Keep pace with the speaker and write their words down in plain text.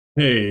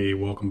Hey,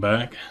 welcome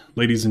back.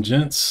 Ladies and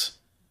gents,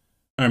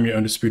 I'm your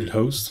undisputed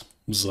host,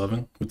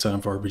 Levin, with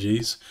Time for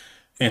RPGs.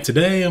 And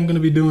today I'm going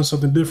to be doing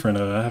something different.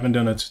 I haven't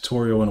done a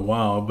tutorial in a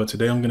while, but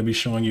today I'm going to be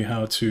showing you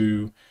how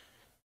to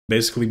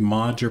basically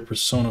mod your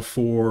Persona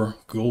 4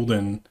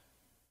 Golden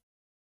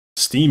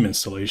Steam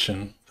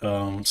installation,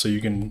 so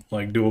you can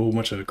like do a whole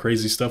bunch of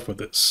crazy stuff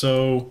with it.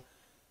 So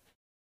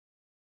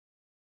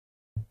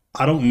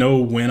I don't know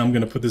when I'm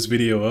going to put this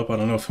video up. I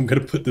don't know if I'm going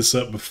to put this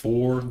up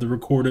before the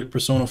recorded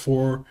Persona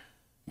 4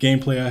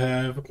 gameplay I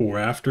have or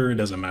after. It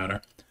doesn't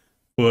matter.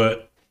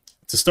 But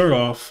to start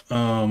off,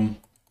 when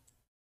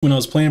I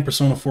was playing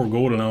Persona 4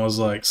 Golden, I was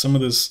like, some of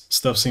this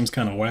stuff seems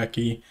kind of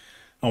wacky.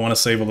 I want to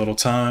save a little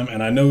time.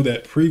 And I know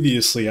that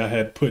previously I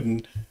had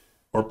put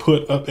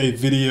up a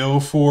video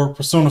for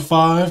Persona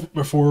 5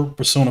 before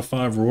Persona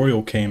 5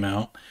 Royal came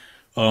out,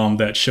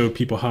 that showed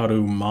people how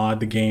to mod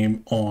the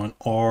game on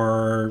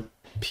RPCS3.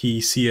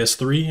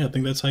 I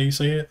think that's how you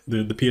say it,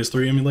 the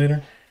PS3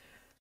 emulator.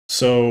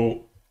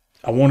 So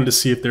I wanted to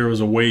see if there was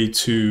a way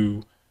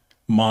to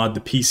mod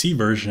the PC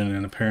version,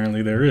 and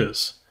apparently there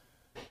is.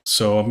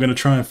 So I'm going to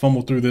try and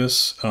fumble through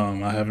this.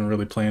 I haven't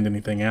really planned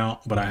anything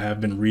out, but I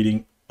have been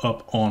reading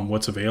up on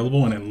what's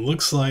available, and it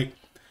looks like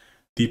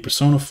the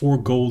Persona 4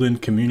 Golden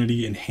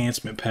Community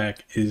Enhancement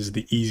Pack is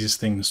the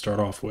easiest thing to start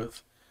off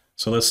with.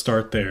 So let's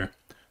start there.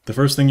 The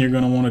first thing you're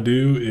going to want to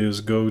do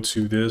is go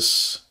to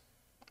this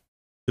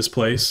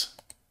place,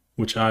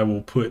 which I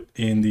will put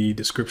in the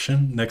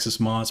description, Nexus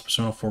Mods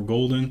Persona 4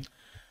 Golden,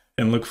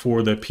 and look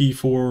for the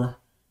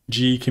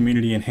P4G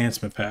Community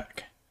Enhancement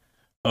Pack.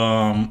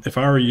 If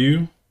I were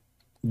you,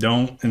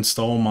 don't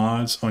install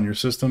mods on your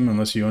system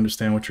unless you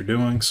understand what you're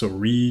doing. So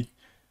read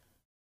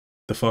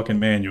the fucking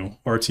manual,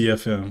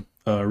 RTFM.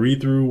 Read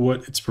through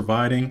what it's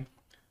providing.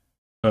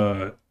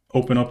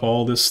 Open up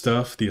all this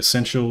stuff, the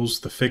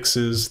essentials, the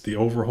fixes, the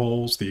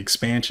overhauls, the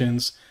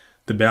expansions,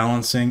 the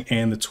balancing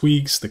and the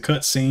tweaks, the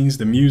cutscenes,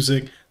 the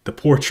music, the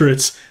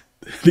portraits,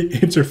 the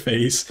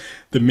interface,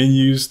 the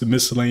menus, the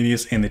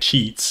miscellaneous, and the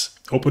cheats.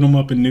 Open them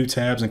up in new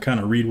tabs and kind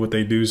of read what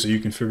they do so you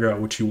can figure out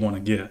what you want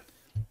to get.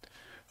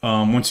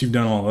 Once you've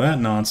done all of that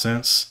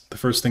nonsense, the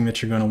first thing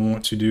that you're going to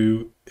want to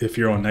do if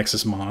you're on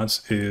Nexus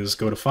Mods is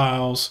go to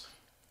Files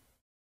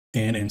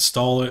and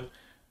install it.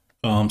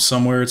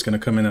 Somewhere it's going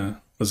to come in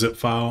a zip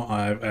file.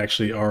 I've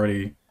actually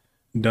already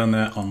done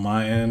that on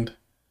my end.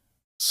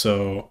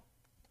 So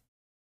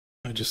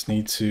I just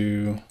need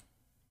to,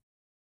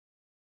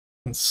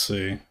 let's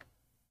see,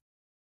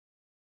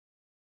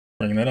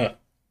 bring that up.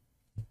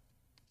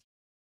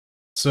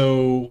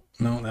 So,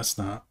 no, that's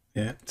not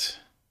it.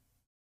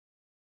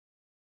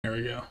 There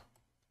we go.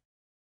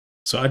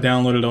 So I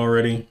downloaded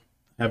already.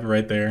 Have it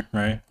right there,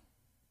 right?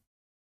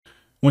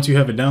 Once you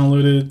have it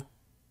downloaded,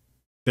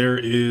 there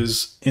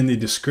is in the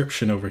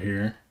description over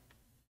here,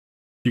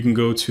 you can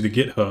go to the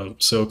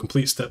GitHub. So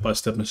complete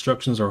step-by-step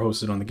instructions are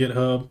hosted on the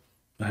GitHub.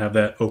 I have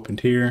that opened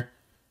here,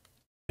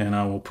 and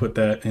I will put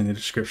that in the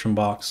description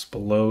box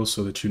below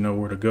so that you know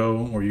where to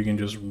go, or you can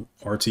just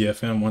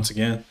RTFM once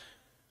again.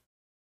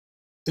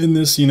 And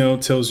this,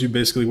 tells you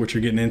basically what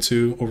you're getting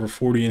into. Over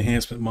 40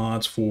 enhancement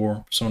mods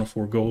for Persona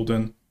 4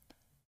 Golden.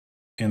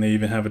 And they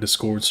even have a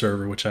Discord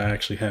server, which I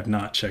actually have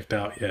not checked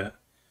out yet.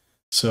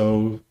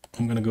 So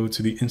I'm going to go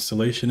to the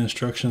installation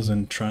instructions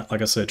and try,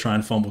 like I said, try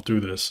and fumble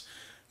through this.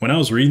 When I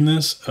was reading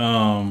this,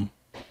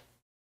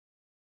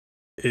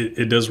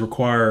 it does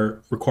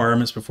require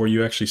requirements before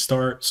you actually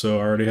start. So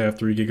I already have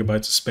 3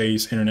 gigabytes of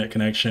space, internet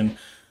connection,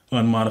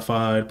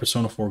 unmodified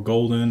Persona 4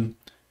 Golden,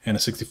 and a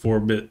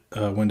 64-bit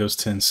Windows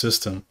 10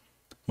 system.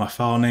 My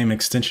file name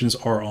extensions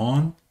are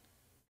on.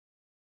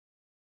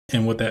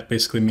 And what that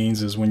basically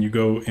means is when you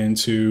go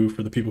into,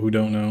 for the people who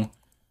don't know,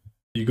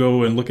 you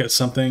go and look at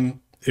something,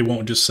 it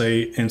won't just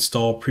say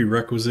install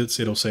prerequisites,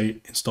 it'll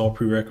say install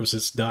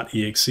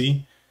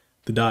prerequisites.exe.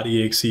 The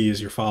 .exe is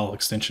your file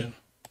extension.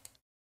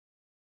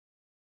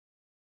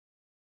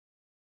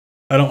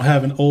 I don't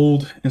have an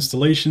old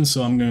installation,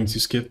 so I'm going to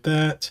skip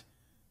that.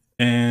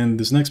 And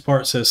this next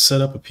part says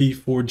set up a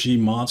P4G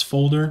Mods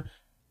folder.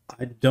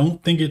 I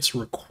don't think it's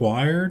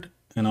required,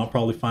 and I'll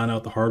probably find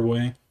out the hard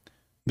way,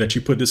 that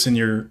you put this in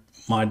your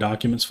My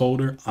Documents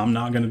folder. I'm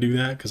not going to do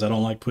that because I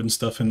don't like putting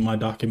stuff in my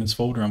Documents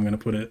folder. I'm going to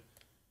put it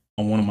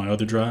on one of my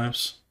other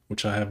drives,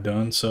 which I have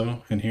done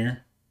so in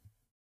here.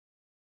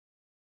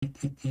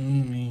 Let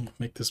me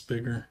make this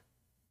bigger.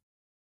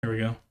 There we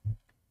go.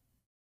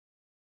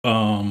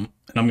 And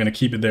I'm going to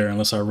keep it there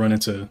unless I run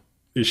into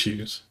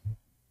issues.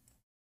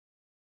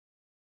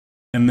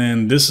 And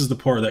then this is the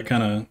part that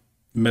kind of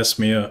messed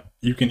me up.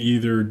 You can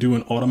either do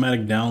an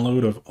automatic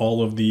download of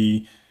all of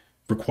the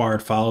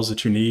required files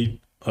that you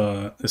need.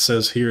 It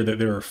says here that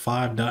there are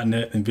 5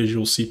 .NET and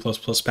Visual C++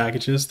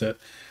 packages that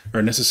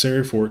are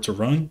necessary for it to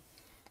run.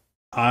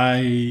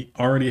 I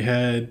already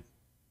had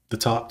the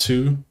top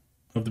 2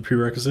 of the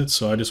prerequisites,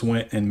 so I just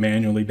went and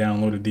manually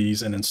downloaded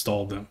these and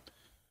installed them.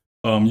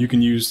 You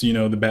can use,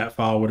 the bat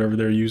file, whatever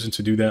they're using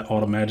to do that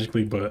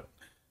automatically, but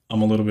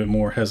I'm a little bit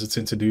more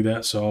hesitant to do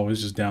that, so I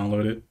always just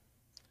download it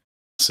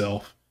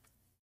myself.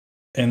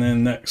 And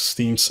then next,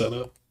 Steam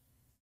setup.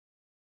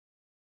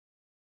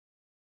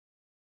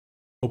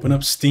 Open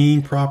up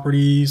Steam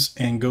properties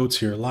and go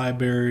to your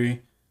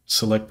library.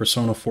 Select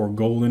Persona 4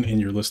 Golden in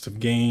your list of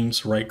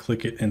games. Right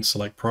click it and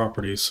select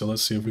properties. So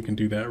let's see if we can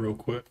do that real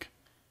quick.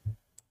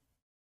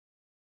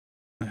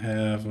 I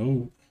have,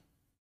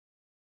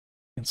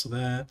 cancel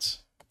that.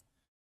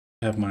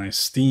 I have my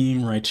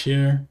Steam right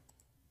here.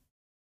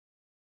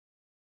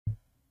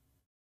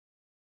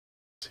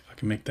 See if I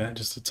can make that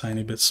just a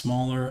tiny bit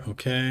smaller.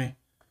 Okay.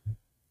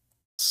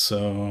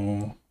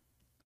 So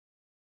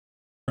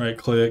right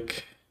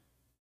click,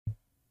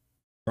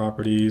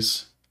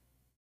 properties.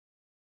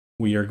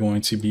 We are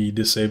going to be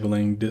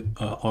disabling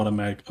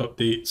automatic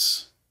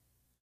updates.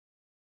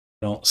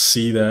 I don't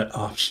see that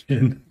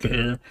option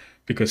there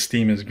because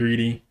Steam is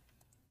greedy.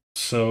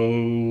 So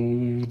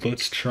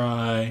let's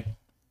try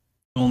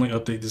only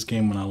update this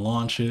game when I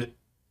launch it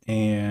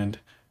and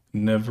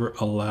never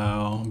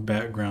allow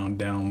background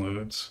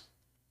downloads.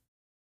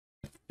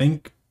 I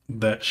think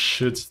that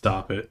should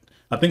stop it.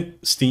 I think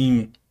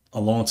Steam a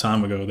long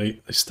time ago, they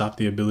stopped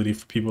the ability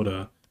for people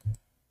to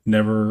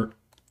never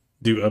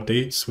do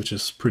updates, which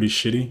is pretty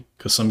shitty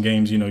because some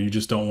games, you know, you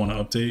just don't want to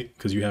update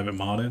because you have it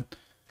modded,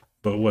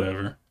 but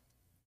whatever.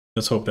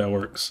 Let's hope that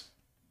works.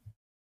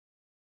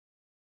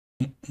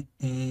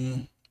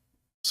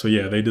 So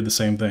yeah, they did the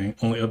same thing.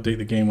 Only update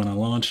the game when I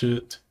launch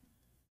it.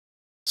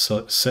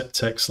 So set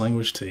text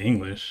language to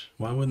English.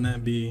 Why wouldn't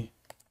that be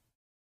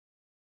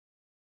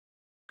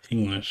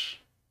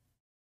English?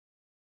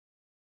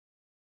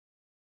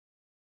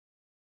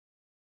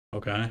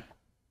 Okay.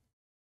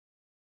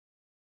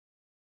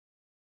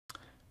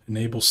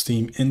 Enable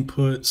Steam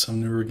input,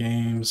 some newer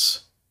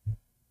games.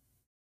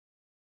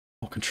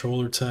 All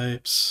controller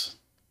types.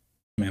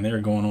 Man, they're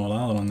going all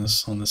out on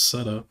this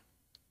setup.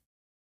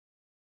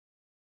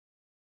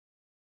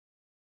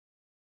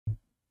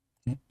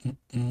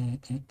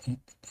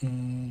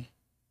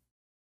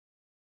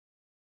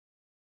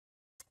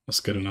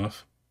 That's good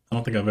enough. I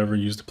don't think I've ever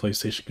used a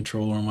PlayStation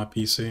controller on my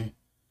PC.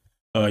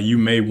 You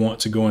may want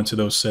to go into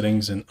those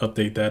settings and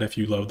update that if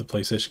you love the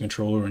PlayStation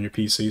controller on your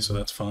PC, so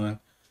that's fine.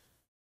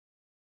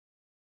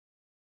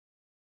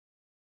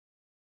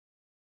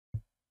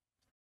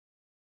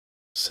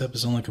 SEP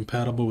is only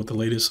compatible with the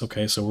latest.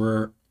 Okay, so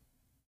we're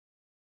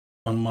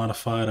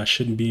unmodified. I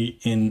shouldn't be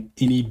in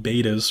any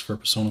betas for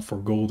Persona 4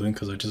 Golden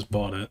because I just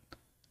bought it,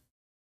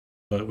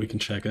 but we can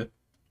check it.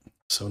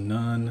 So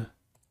none,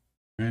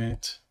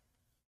 right?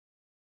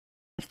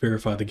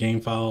 Verify the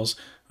game files.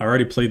 I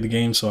already played the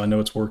game, so I know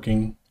it's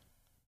working.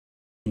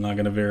 I'm not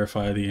going to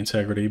verify the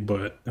integrity,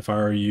 but if I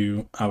were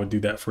you, I would do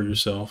that for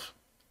yourself.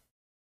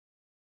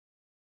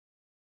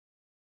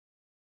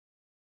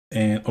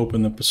 And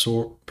open the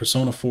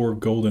Persona 4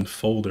 Golden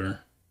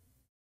folder.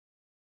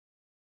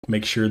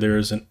 Make sure there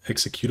is an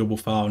executable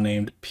file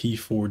named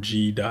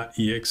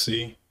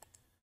P4G.exe,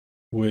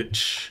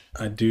 which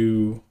I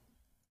do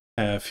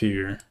have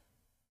here.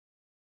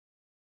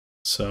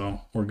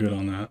 So we're good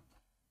on that.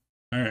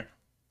 All right.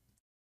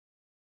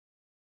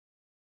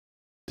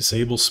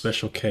 Disable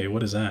Special K.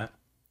 What is that?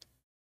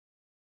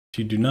 If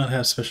you do not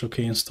have Special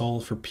K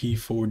installed for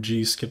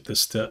P4G, skip this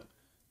step.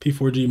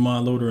 P4G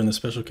mod loader and the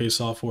Special K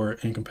software are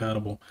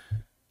incompatible.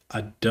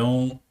 I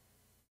don't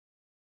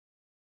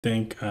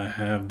think I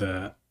have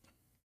that.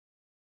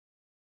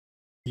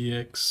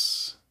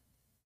 EXIGI,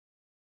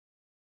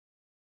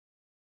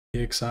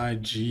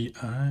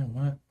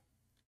 what?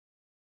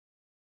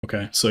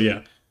 Okay, so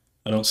yeah,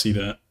 I don't see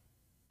that.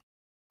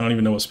 I don't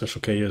even know what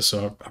Special K is,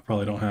 so I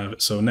probably don't have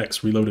it. So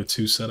next,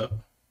 Reloaded-II setup.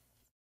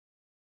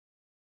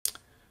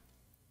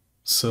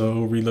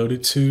 So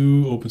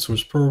Reloaded-II, open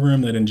source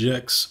program that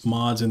injects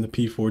mods in the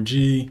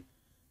P4G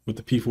with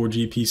the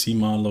P4G PC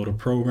mod loader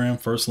program,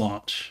 first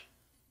launch.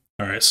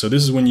 All right, so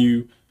this is when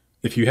you,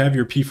 if you have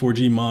your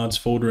P4G mods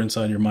folder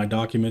inside your My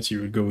Documents, you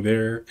would go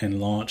there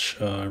and launch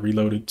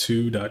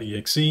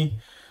Reloaded-II.exe.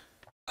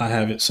 I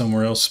have it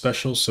somewhere else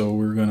special, so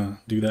we're gonna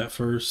do that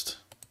first.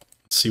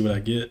 Let's see what I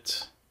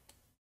get.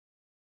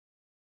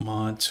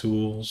 Mod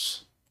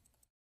tools,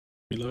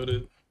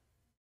 Reloaded-II.exe.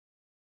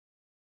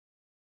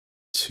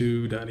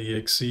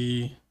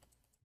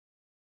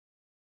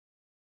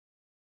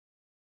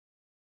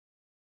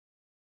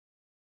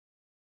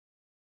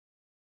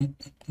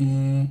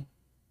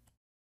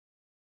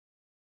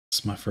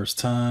 It's my first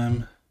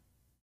time.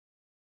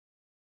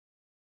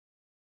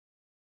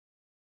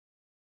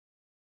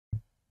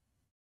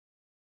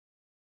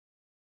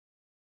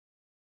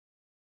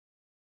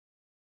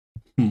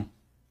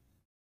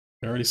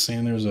 They're already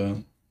saying there's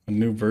a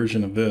new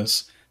version of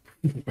this.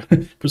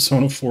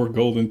 Persona 4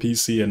 Golden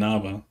PC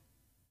Anava.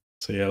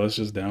 So yeah, let's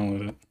just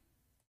download it.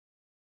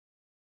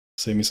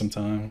 Save me some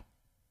time.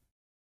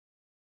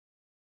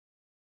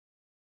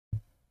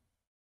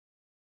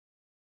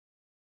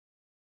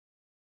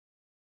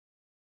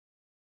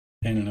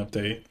 And an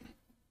update.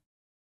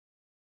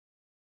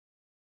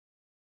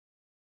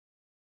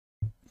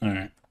 All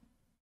right.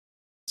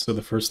 So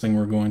the first thing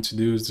we're going to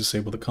do is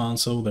disable the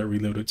console that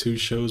Reloaded-II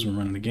shows when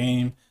running the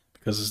game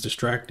because it's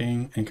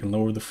distracting and can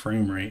lower the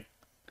frame rate.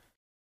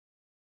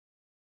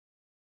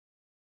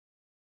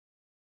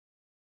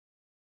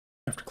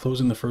 After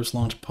closing the first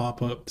launch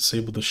pop-up,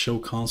 disable the show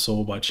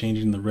console by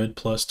changing the red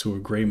plus to a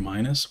gray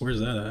minus. Where's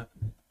that at?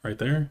 Right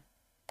there?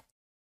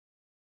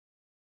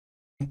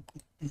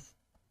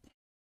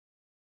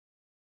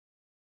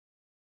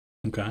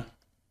 Okay,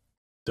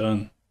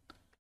 done.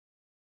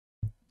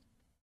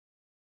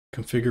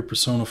 Configure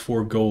Persona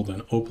 4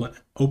 Golden,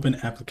 open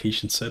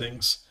application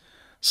settings.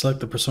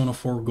 Select the Persona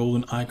 4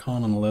 Golden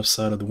icon on the left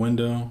side of the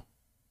window.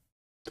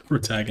 The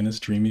protagonist's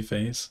dreamy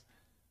face.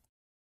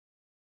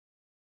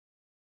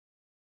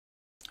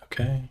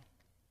 Okay.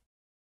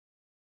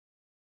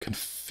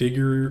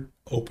 Configure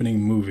opening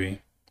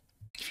movie.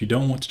 If you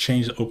don't want to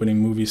change the opening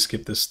movie,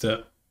 skip this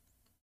step.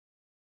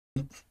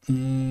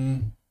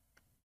 All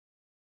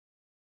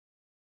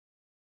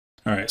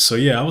right, so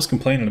yeah, I was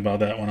complaining about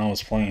that when I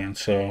was playing,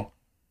 so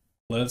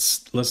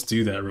let's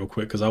do that real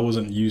quick because I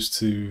wasn't used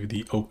to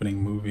the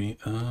opening movie.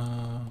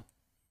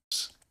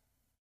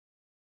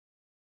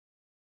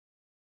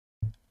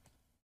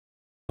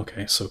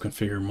 Okay, so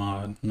configure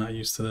mod. I'm not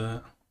used to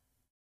that.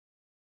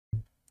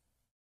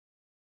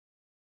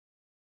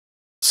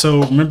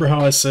 So remember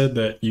how I said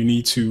that you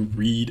need to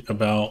read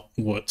about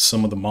what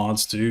some of the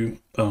mods do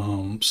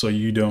so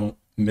you don't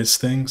miss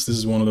things? This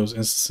is one of those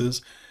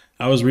instances.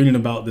 I was reading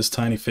about this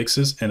tiny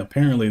fixes, and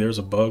apparently there's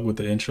a bug with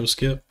the intro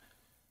skip,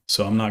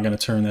 so I'm not going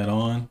to turn that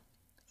on.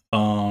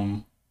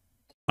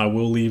 I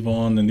will leave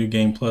on the new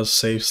game plus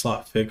save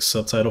slot fix,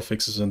 subtitle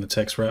fixes, and the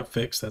text wrap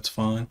fix. That's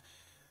fine.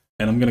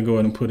 And I'm going to go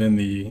ahead and put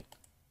in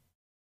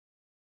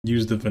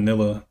use the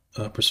vanilla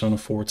Persona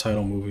 4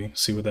 title movie,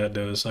 see what that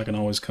does. I can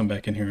always come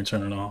back in here and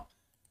turn it off.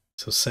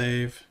 So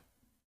save.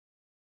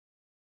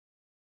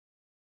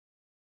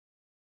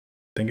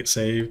 I think it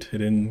saved. It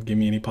didn't give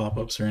me any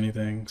pop-ups or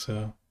anything,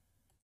 so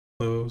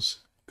close,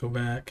 go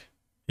back.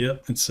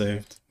 Yep, it's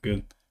saved.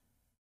 Good.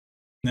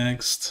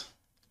 Next.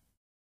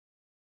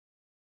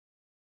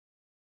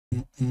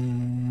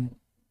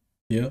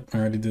 Yep, I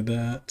already did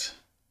that.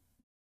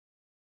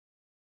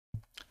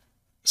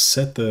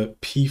 Set the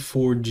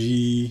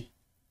P4G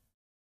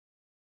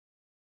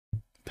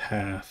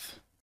path.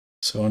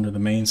 So under the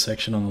main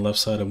section on the left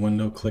side of the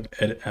window, click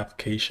edit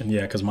application.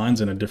 Yeah, because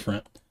mine's in a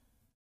different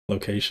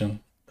location.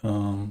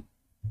 Under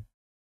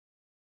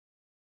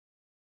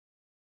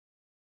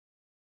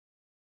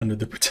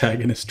the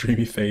protagonist's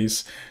dreamy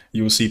face,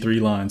 you will see 3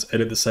 lines.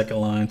 Edit the second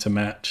line to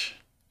match.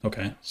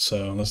 Okay,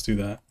 so let's do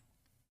that.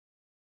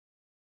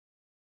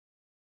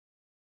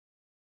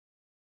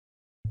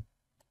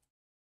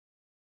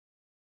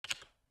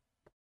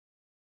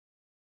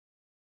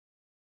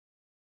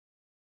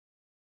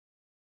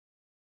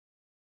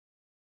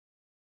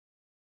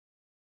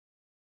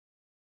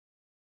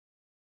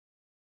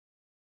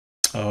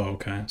 Oh,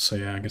 okay. So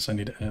yeah, I guess I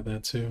need to add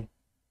that too.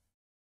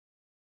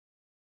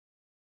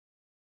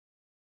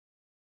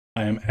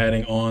 I am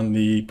adding on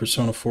the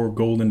Persona 4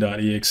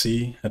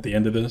 Golden.exe at the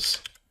end of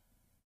this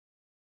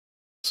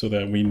so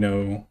that we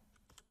know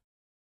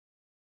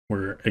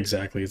where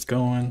exactly it's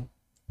going.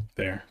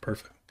 There,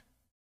 perfect.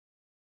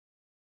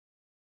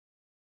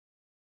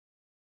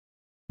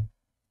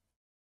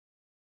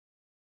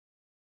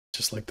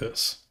 Just like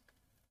this.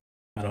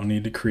 I don't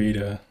need to create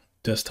a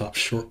desktop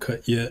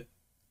shortcut yet.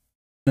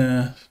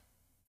 You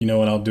know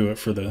what? I'll do it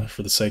for the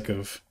sake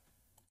of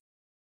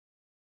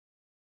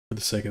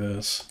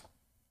this.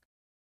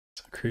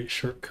 So create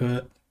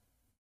shortcut.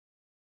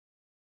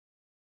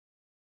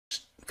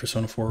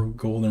 Persona 4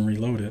 Golden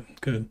Reloaded.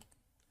 Good.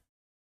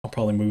 I'll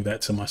probably move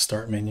that to my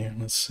start menu.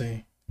 Let's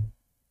see.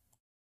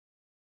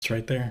 It's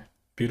right there.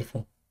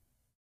 Beautiful.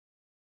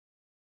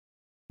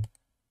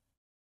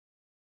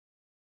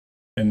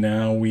 And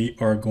now we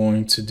are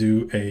going to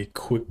do a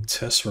quick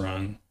test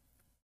run.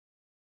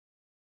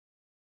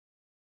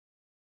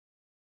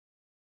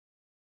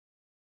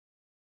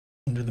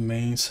 Under the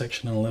main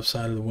section on the left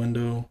side of the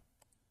window,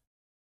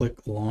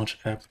 click launch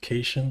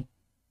application.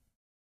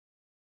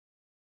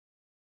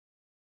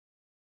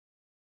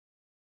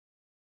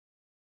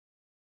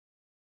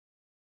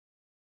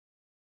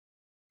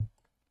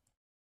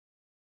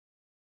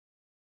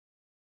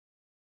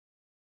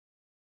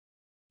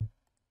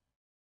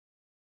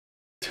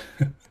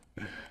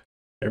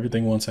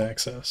 Everything wants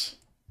access.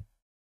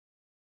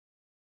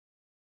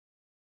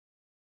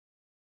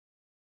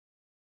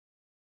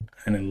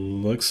 And it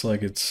looks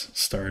like it's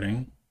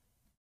starting.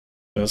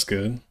 That's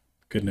good.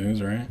 Good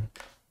news, right?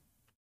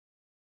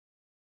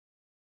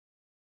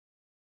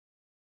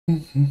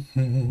 Look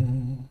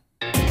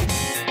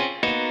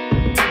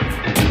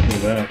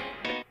at that.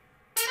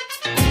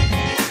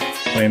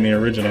 Playing the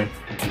original.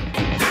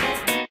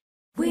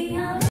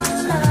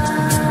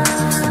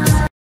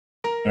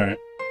 Alright,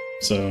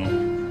 so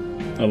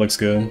that looks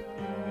good.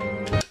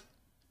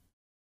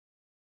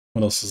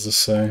 What else does this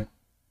say?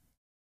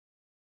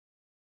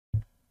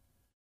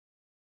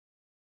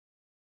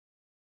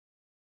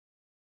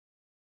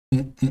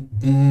 If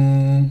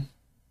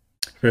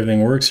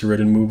everything works, you're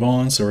ready to move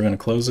on, so we're going to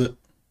close it.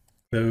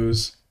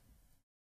 Close.